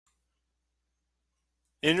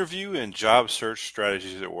Interview and Job Search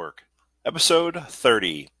Strategies at Work, episode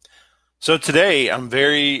 30. So today I'm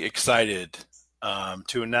very excited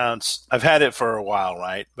to announce I've had it for a while,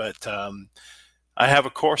 right? But I have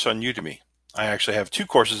a course on Udemy. I actually have two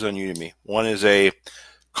courses on Udemy. One is a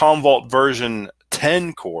Commvault version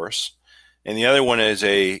 10 course, and the other one is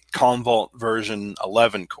a Commvault version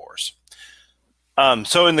 11 course.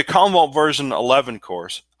 So in the Commvault version 11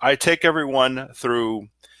 course, I take everyone through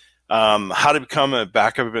how to become a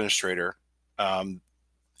backup administrator, um,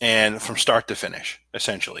 and from start to finish,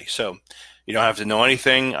 essentially. So you don't have to know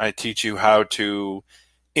anything. I teach you how to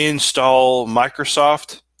install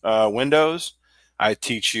Microsoft Windows. I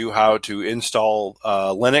teach you how to install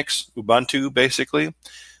Linux, Ubuntu, basically.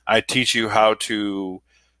 I teach you how to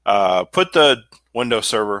put the Windows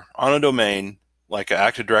server on a domain, like an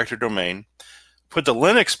Active Directory domain, put the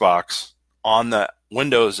Linux box on the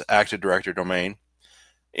Windows Active Directory domain,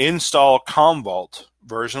 install Commvault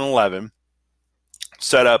version 11,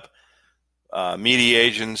 set up media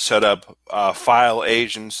agents, set up file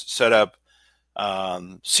agents, set up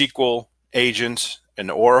SQL agents and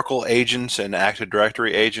Oracle agents and Active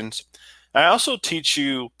Directory agents. I also teach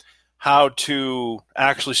you how to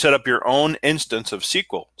actually set up your own instance of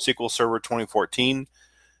SQL Server 2014,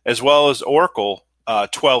 as well as Oracle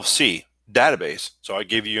 12c database. So I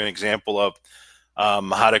give you an example of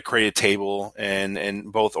how to create a table in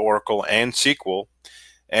both Oracle and SQL.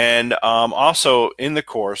 And also in the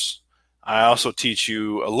course, I also teach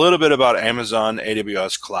you a little bit about Amazon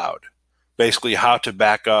AWS Cloud, basically how to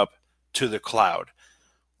back up to the cloud.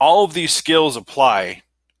 All of these skills apply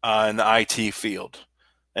in the IT field,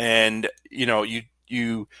 and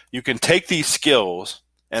you can take these skills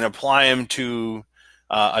and apply them to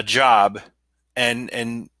a job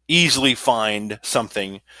and easily find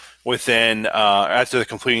something within after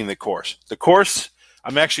completing the course. The course,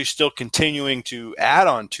 I'm actually still continuing to add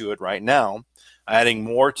on to it right now, adding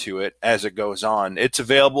more to it as it goes on. It's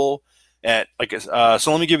available at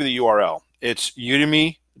so let me give you the URL. It's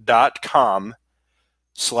udemy.com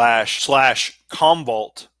slash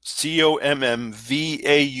commvault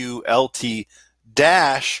commvault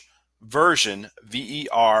dash version version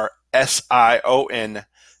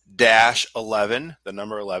dash 11, the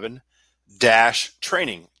number 11 dash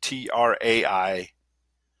training training.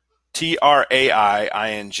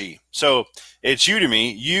 So it's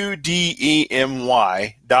Udemy,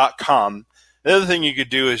 udemy.com. The other thing you could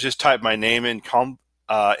do is just type my name in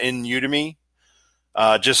Udemy.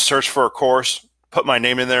 Just search for a course, put my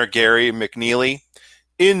name in there, Gary McNeely.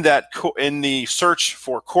 In the search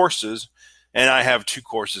for courses, and I have two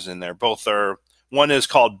courses in there. Both are, one is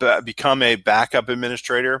called Become a Backup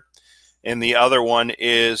Administrator, and the other one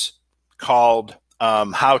is called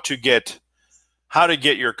How to Get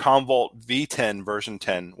Your Commvault V10 version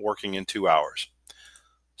 10 working in 2 hours.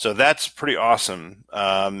 So that's pretty awesome.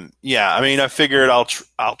 Yeah, I mean, I figured I'll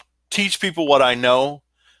teach people what I know,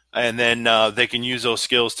 and then they can use those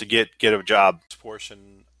skills to get a job. This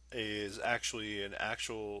portion is actually an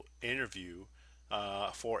actual interview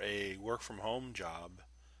for a work from home job,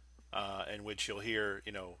 in which you'll hear,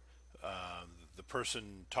 the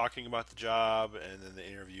person talking about the job, and then the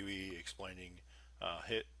interviewee explaining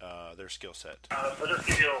their skill set. So just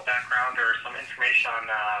give you a little background or some information on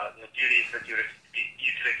the duties that you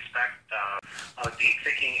could expect. Would be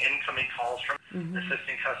taking incoming calls from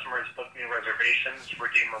assisting customers book new reservations,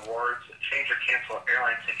 redeem rewards, change or cancel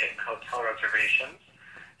airline ticket and hotel reservations,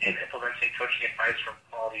 and implementing coaching advice from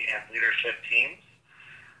quality and leadership teams.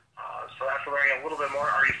 So after learning a little bit more,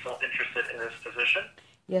 are you still interested in this position?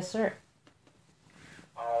 Yes, sir.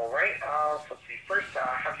 All right. So let's see. First,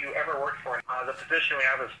 have you ever worked for the position we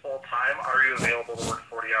have is full-time. Are you available to work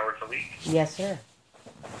 40 hours a week? Yes, sir.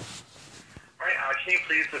 All right. Can you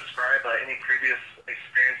please describe any previous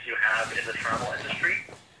experience you have in the travel industry?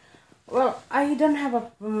 Well, I don't have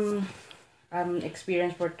a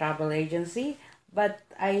experience for travel agency, but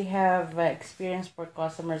I have experience for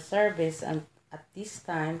customer service, and at this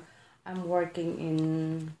time, I'm working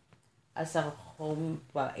in as a home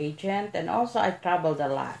agent, and also I traveled a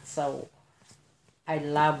lot, so I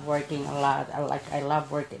love working a lot. I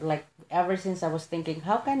love working, like, ever since I was thinking,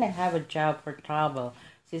 how can I have a job for travel,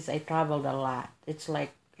 since I traveled a lot. It's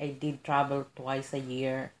like I did travel twice a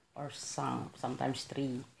year, or sometimes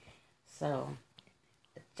three. So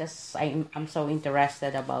just I'm so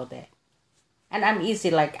interested about it, and I'm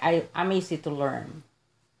easy to learn.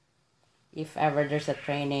 If ever there's a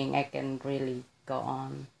training, I can really go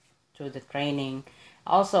on to the training.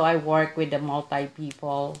 Also, I work with the multi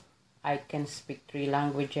people. I can speak three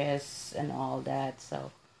languages and all that.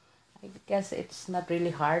 So I guess it's not really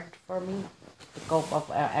hard for me to cope up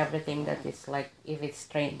everything that is like if it's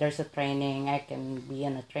there's a training, I can be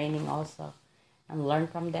in a training also and learn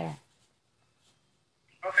from there.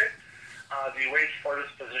 Okay. The wage for this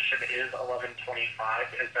position is $11.25.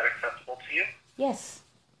 Is that acceptable to you? Yes.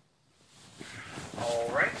 All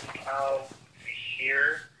right.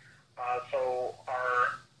 Here, so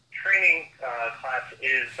our training class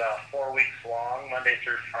is 4 weeks long, Monday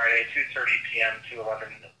through Friday, 2:30 p.m. to 11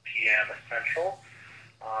 p.m. Central.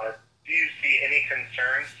 Do you see any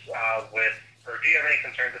concerns do you have any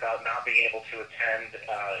concerns about not being able to attend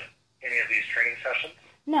any of these training sessions?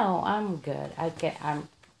 No, I'm good.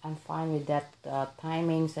 I'm fine with that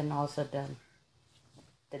timings and also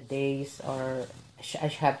the days or I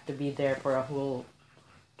have to be there for a whole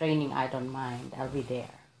training. I don't mind. I'll be there.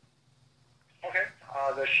 Okay.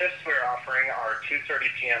 The shifts we're offering are 2:30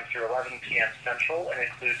 p.m. through 11 p.m. Central and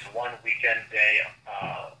includes one weekend day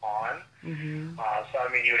on. Mm-hmm. So,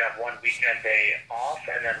 I mean, you would have one weekend day off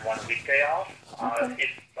and then one weekday off. Okay.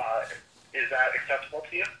 Is that acceptable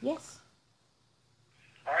to you? Yes.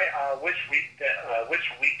 All right. Which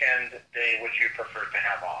weekend day would you prefer to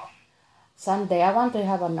have off? Sunday. I want to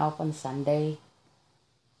have an off on Sunday.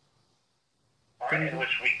 All right. And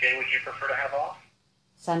which weekday would you prefer to have off?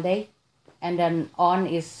 Sunday. And then on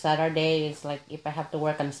is Saturday. It's like if I have to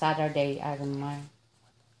work on Saturday, I don't mind.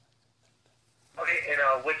 Okay.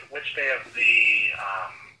 And which day of the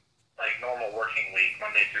like normal working week,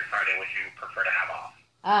 Monday through Friday, would you prefer to have off?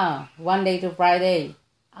 Monday to Friday.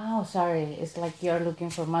 Oh, sorry. It's like you're looking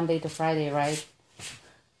for Monday to Friday, right?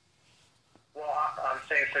 Well, I'm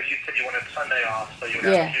saying, so you said you wanted Sunday off, so you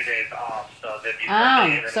would have 2 days off, so that'd be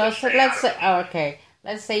Sunday and then so which day let's out say, of the week? okay.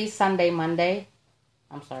 Let's say Sunday, Monday.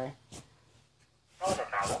 I'm sorry. Oh, no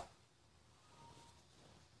problem.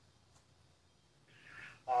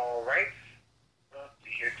 All right. Let's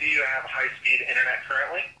see here. Do you have high-speed internet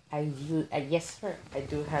currently? Yes, sir. I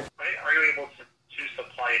do have. Right. Are you able to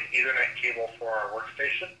supply an Ethernet cable for our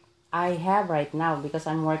workstation? I have right now because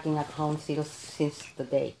I'm working at home still since the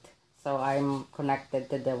date. So I'm connected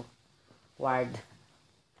to the wired.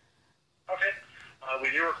 Okay. We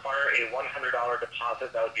do require a $100 deposit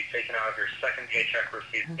that would be taken out of your second paycheck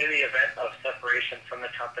received. In the event of separation from the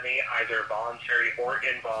company, either voluntary or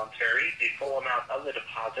involuntary, the full amount of the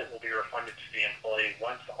deposit will be refunded to the employee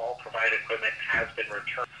once all provided equipment has been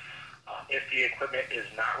returned. If the equipment is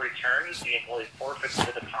not returned, the employee forfeits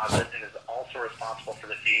the deposit and is also responsible for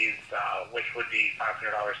the fees, which would be $500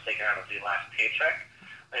 taken out of the last paycheck.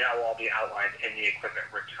 And that will all be outlined in the equipment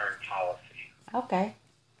return policy. Okay.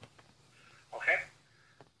 Okay.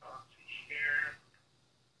 Let's see here.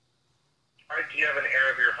 All right. Do you have an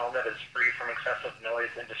area of your home that is free from excessive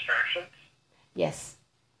noise and distractions? Yes.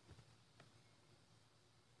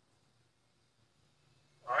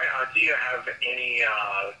 All right. Do you have any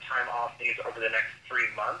time off needs over the next 3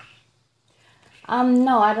 months?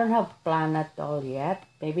 No, I don't have a plan at all yet.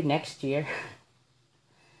 Maybe next year.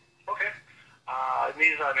 Okay.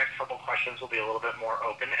 These next couple questions will be a little bit more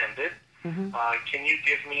open-ended. Mm-hmm. Can you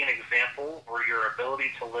give me an example where your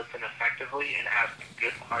ability to listen effectively and ask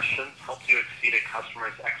good questions helped you exceed a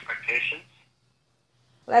customer's expectations?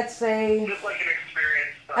 Let's say. Just like an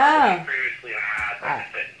experience that you previously had that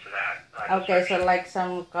fit into that. Okay, so like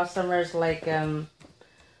some customers like I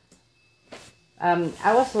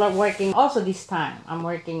was working also this time. I'm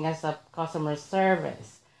working as a customer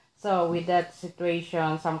service. So with that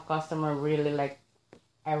situation, some customer really like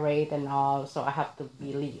irate and all. So I have to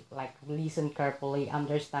be listen carefully,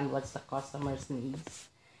 understand what's the customer's needs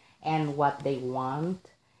and what they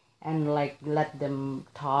want, and like let them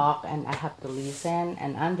talk. And I have to listen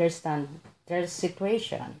and understand their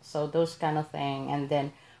situation. So those kind of thing, and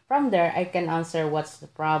then from there I can answer what's the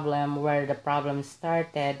problem, where the problem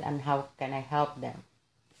started, and how can I help them.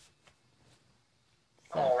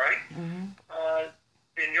 So, all right. Mm-hmm.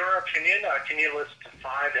 In your opinion, can you list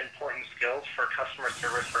 5 important skills for customer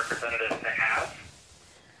service representatives to have?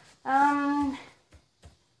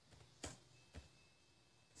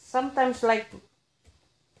 Sometimes like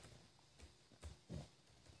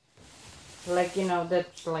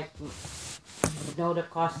that's like know the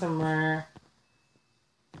customer,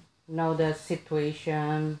 know the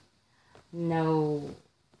situation, know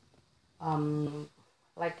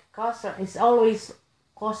like customer. It's always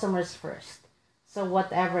customers first. So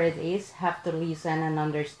whatever it is, have to listen and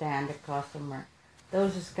understand the customer.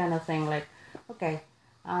 Those is kind of thing like, okay,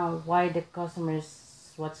 why the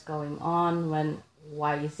customers, what's going on,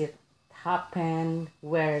 why is it happen,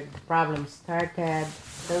 where the problem started,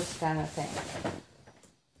 those kind of things.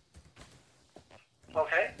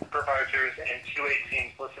 Okay. Supervisors and QA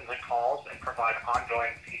teams listen to calls and provide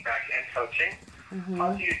ongoing feedback feedback and coaching. Mm-hmm.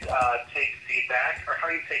 How do you take feedback, or how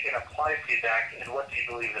do you take and apply feedback, and what do you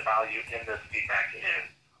believe the value in this feedback is?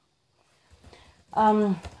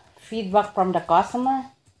 Feedback from the customer.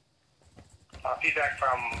 Feedback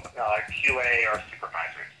from QA or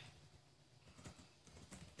supervisors.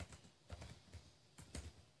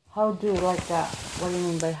 How do what do you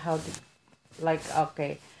mean by how do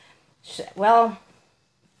okay. Well,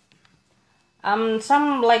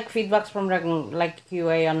 some feedbacks from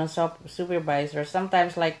QA on a supervisor.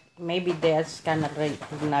 Sometimes maybe that's kind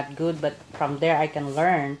of not good, but from there I can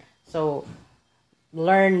learn. So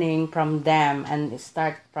learning from them and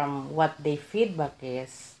start from what their feedback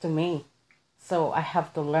is to me. So I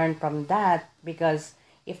have to learn from that, because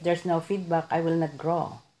if there's no feedback, I will not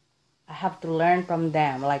grow. I have to learn from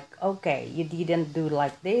them. Okay, you didn't do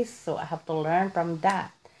like this, so I have to learn from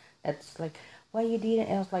that. That's why you didn't.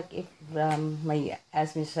 It was if my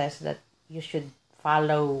admin says that you should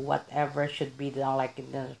follow whatever should be done,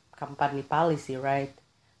 in the company policy, right?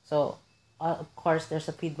 So of course there's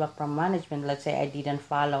a feedback from management. Let's say I didn't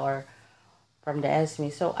follow, or from the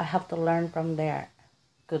SME, so I have to learn from there.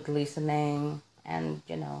 Good listening, and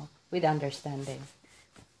with understanding.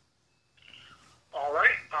 All right.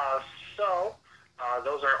 So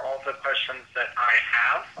those are all the questions that I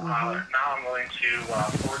have. Now I'm going to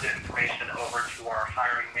forward the information over to our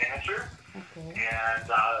hiring manager. Okay. And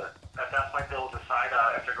at that point, they'll decide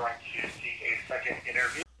if they're going to seek a second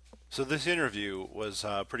interview. So this interview was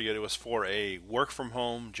pretty good. It was for a work from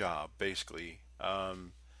home job, basically,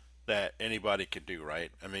 that anybody could do,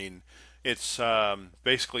 right? I mean, it's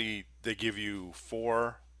basically they give you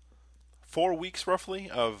four weeks roughly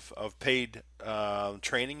of paid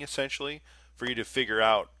training, essentially, for you to figure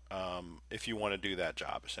out if you want to do that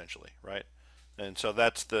job, essentially, right? And so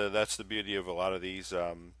that's the beauty of a lot of these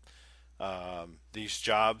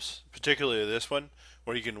jobs, particularly this one,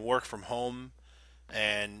 where you can work from home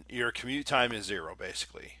and your commute time is zero,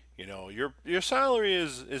 basically. Your salary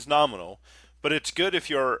is nominal, but it's good if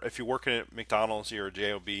you're working at McDonald's or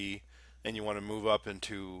JOB and you want to move up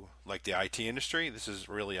into the IT industry. This is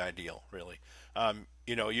really ideal, really.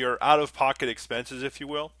 Your out of pocket expenses, if you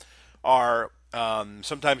will, are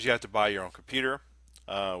sometimes you have to buy your own computer,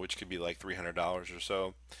 which could be $300 or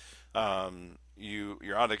so.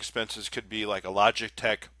 Your out of expenses could be a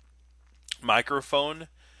Logitech microphone,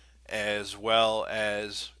 as well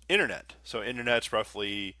as internet. So internet's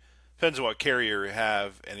roughly, depends on what carrier you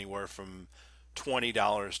have, anywhere from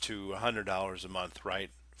 $20 to $100 a month,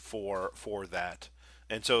 right? For that.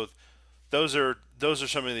 And so those are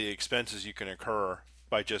some of the expenses you can incur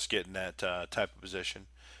by just getting that type of position.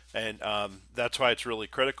 And that's why it's really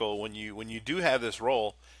critical when you do have this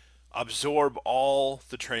role, absorb all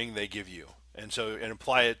the training they give you, and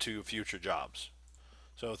apply it to future jobs.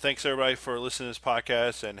 So thanks everybody for listening to this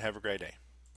podcast, and have a great day.